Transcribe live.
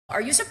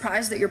Are you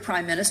surprised that your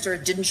Prime Minister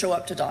didn't show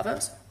up to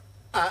Davos?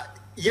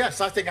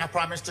 Yes, I think our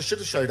Prime Minister should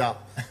have showed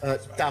up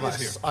at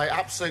Davos. I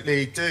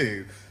absolutely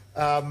do.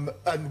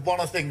 And one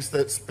of the things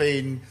that's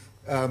been,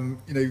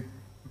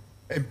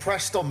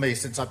 impressed on me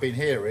since I've been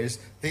here is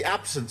the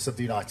absence of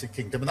the United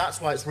Kingdom, and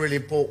that's why it's really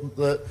important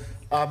that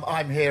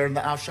I'm here and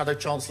that our Shadow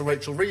Chancellor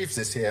Rachel Reeves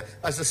is here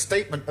as a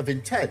statement of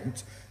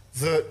intent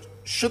that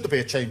should there be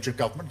a change of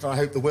government, and I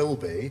hope there will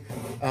be,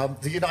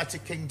 the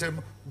United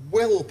Kingdom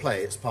will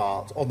play its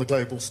part on the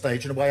global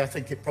stage in a way I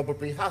think it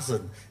probably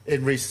hasn't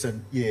in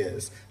recent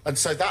years. And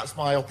so that's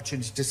my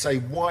opportunity to say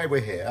why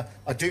we're here.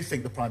 I do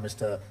think the Prime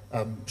Minister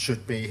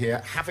should be here,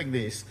 having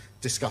these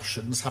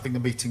discussions, having the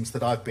meetings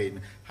that I've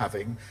been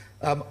having.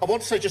 I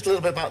want to say just a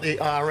little bit about the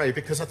IRA,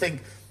 because I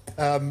think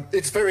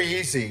it's very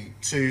easy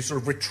to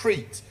sort of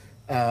retreat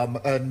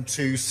and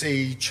to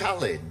see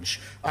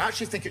challenge. I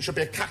actually think it should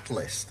be a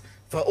catalyst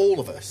for all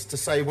of us to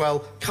say,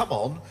 well, come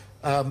on,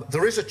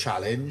 there is a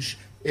challenge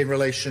in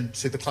relation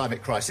to the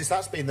climate crisis.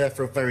 That's been there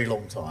for a very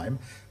long time.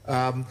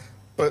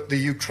 But the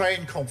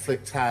Ukraine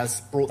conflict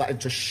has brought that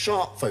into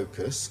sharp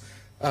focus.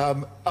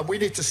 And we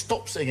need to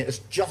stop seeing it as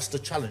just a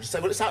challenge. Say,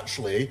 well, it's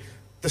actually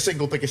the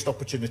single biggest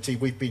opportunity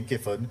we've been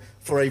given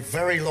for a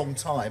very long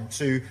time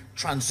to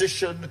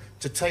transition,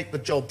 to take the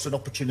jobs and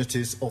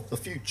opportunities of the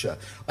future.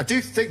 I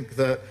do think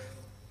that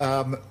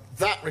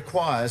that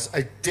requires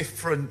a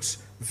different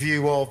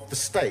view of the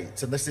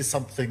state, and this is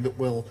something that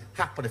will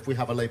happen if we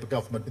have a Labour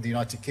government in the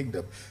United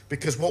Kingdom,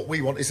 because what we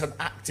want is an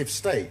active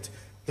state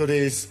that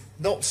is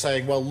not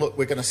saying, well, look,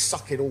 we're going to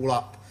suck it all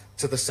up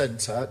to the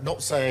centre,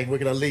 not saying we're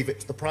going to leave it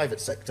to the private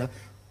sector,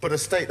 but a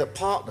state that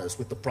partners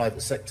with the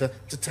private sector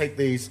to take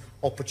these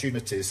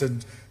opportunities.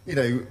 And, you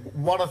know,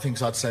 one of the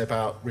things I'd say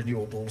about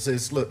renewables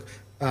is, look,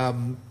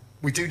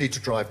 we do need to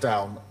drive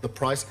down the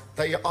price.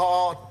 They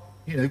are,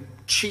 you know,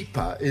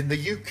 cheaper. In the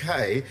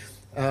UK,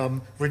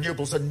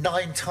 renewables are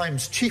 9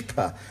 times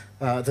cheaper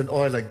than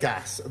oil and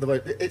gas at the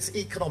moment. It's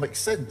economic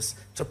sense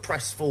to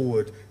press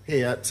forward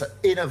here, to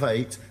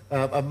innovate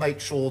and make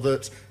sure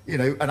that, you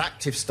know, an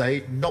active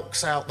state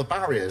knocks out the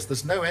barriers.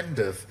 There's no end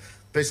of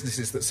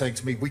businesses that saying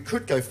to me, we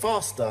could go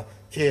faster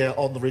here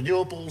on the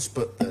renewables,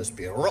 but there's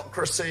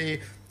bureaucracy,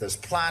 there's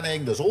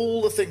planning, there's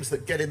all the things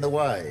that get in the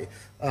way.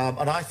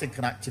 And I think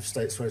an active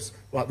state says,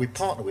 right, we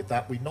partner with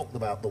that, we knock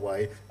them out the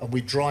way, and we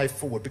drive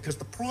forward, because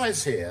the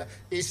prize here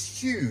is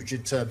huge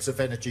in terms of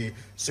energy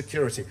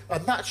security.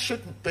 And that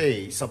shouldn't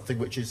be something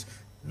which is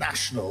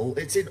national.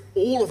 It's in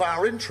all of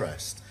our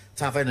interest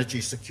to have energy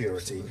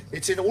security.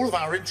 It's in all of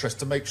our interest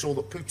to make sure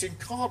that Putin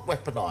can't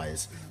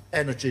weaponise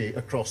energy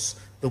across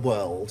the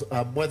world,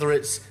 whether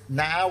it's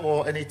now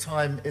or any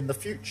time in the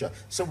future.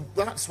 So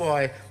that's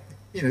why,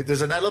 you know,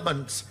 there's an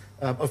element,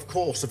 of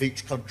course, of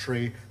each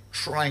country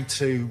trying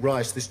to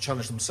rise to this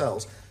challenge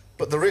themselves,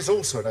 but there is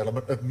also an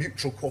element of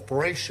mutual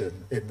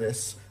cooperation in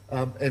this,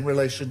 in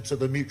relation to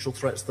the mutual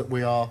threats that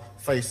we are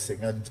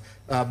facing. And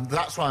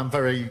that's why I'm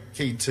very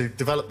keen to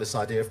develop this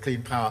idea of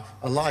Clean Power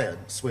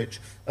Alliance, which,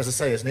 as I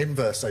say, is an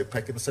inverse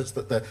OPEC in the sense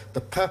that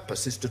the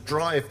purpose is to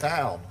drive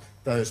down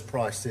those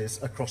prices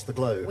across the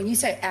globe. When you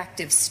say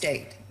active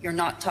state, you're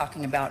not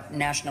talking about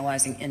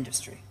nationalising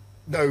industry.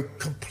 No,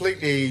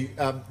 completely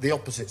the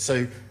opposite.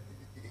 So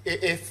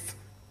if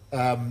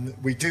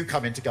we do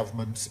come into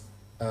government...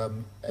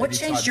 what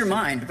changed your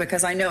mind?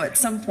 Because I know at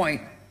some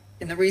point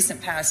in the recent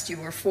past you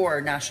were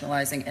for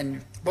nationalising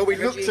energy. Well, we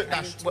looked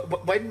at...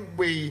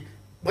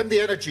 when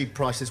the energy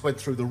prices went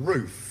through the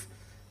roof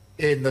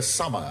in the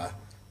summer,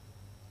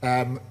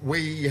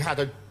 we had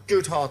a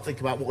good hard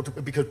think about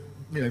what... because,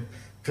 you know,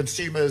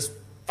 consumers,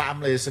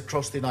 families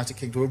across the United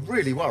Kingdom were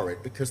really worried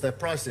because their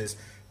prices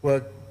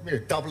were, you know,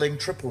 doubling,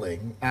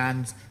 tripling,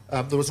 and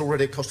there was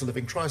already a cost of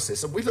living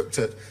crisis. And we looked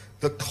at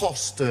the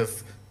cost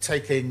of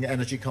taking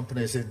energy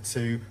companies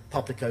into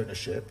public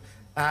ownership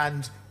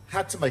and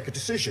had to make a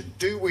decision.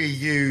 Do we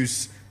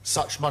use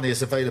such money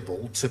as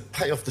available to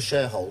pay off the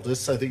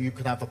shareholders so that you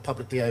can have a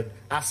publicly owned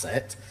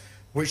asset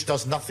which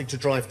does nothing to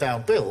drive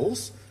down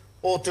bills,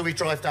 or do we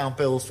drive down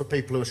bills for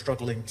people who are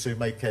struggling to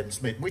make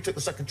ends meet? We took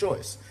the second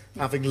choice,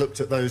 having looked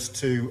at those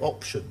two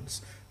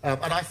options.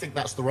 And I think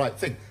that's the right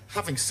thing.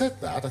 Having said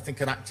that, I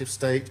think an active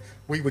state,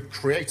 we would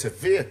create a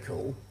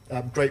vehicle,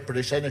 Great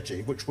British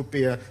Energy, which would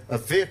be a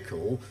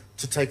vehicle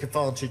to take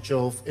advantage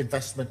of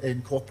investment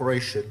in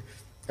cooperation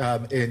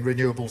in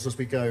renewables as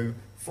we go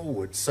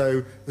forward.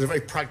 So there's a very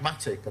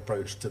pragmatic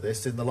approach to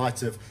this in the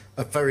light of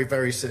a very,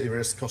 very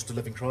serious cost of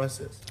living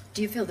crisis.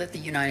 Do you feel that the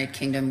United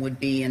Kingdom would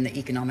be in the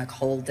economic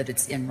hole that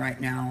it's in right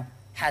now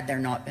had there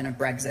not been a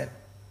Brexit?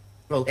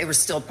 Well, they were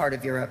still part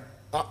of Europe.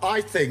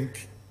 I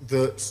think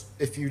that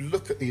if you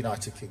look at the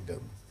United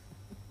Kingdom,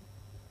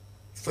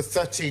 for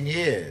 13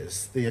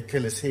 years, the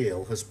Achilles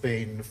heel has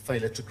been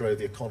failure to grow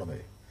the economy.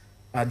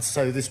 And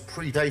so this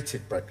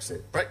predated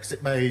Brexit.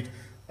 Brexit made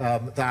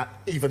that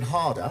even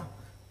harder.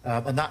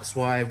 And that's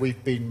why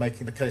we've been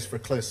making the case for a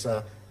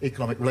closer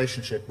economic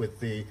relationship with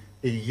the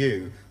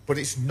EU. But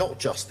it's not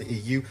just the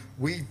EU.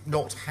 We've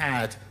not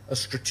had a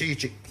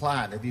strategic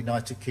plan in the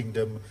United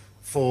Kingdom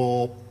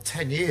for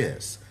 10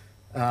 years.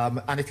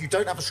 And if you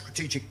don't have a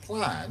strategic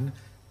plan,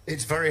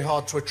 it's very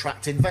hard to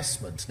attract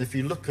investment. And if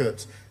you look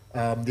at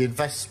the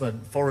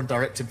investment, foreign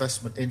direct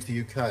investment into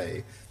the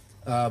UK,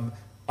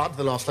 under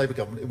the last Labour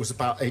government, it was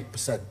about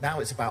 8%. Now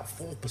it's about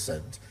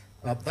 4%.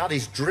 That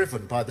is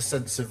driven by the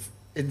sense of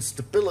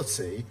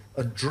instability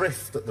and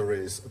drift that there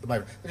is at the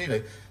moment. And, you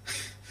know,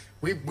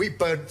 we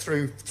burned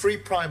through 3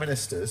 Prime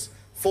Ministers,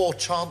 4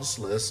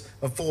 Chancellors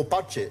and 4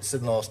 budgets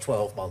in the last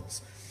 12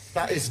 months.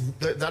 They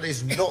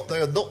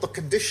are not the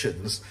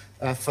conditions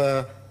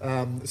for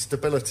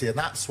stability, and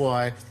that's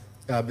why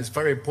it's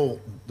very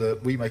important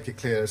that we make it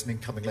clear as an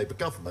incoming Labour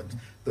government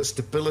that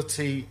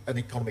stability and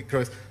economic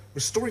growth,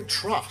 restoring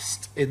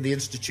trust in the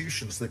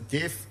institutions that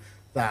give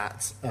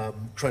that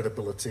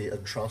credibility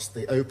and trust,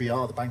 the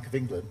OBR, the Bank of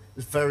England,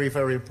 is very,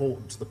 very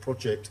important to the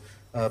project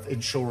of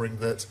ensuring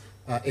that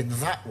in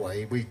that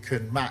way we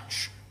can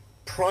match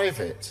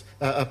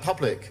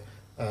public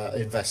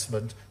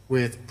investment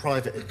with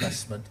private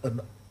investment,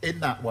 and in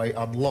that way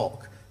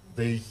unlock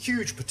the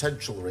huge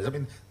potential there is. I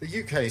mean,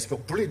 the UK's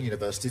got brilliant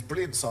universities,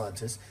 brilliant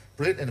scientists,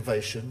 brilliant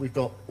innovation. We've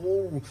got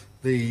all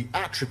the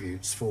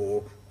attributes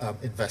for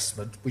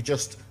investment. We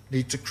just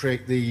need to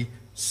create the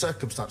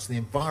circumstance, the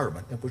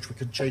environment in which we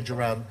can change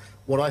around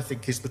what I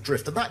think is the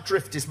drift. And that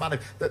drift is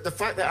managed. The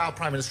fact that our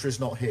Prime Minister is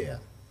not here,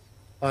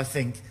 I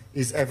think,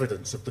 is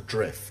evidence of the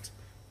drift.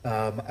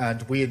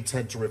 And we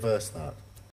intend to reverse that.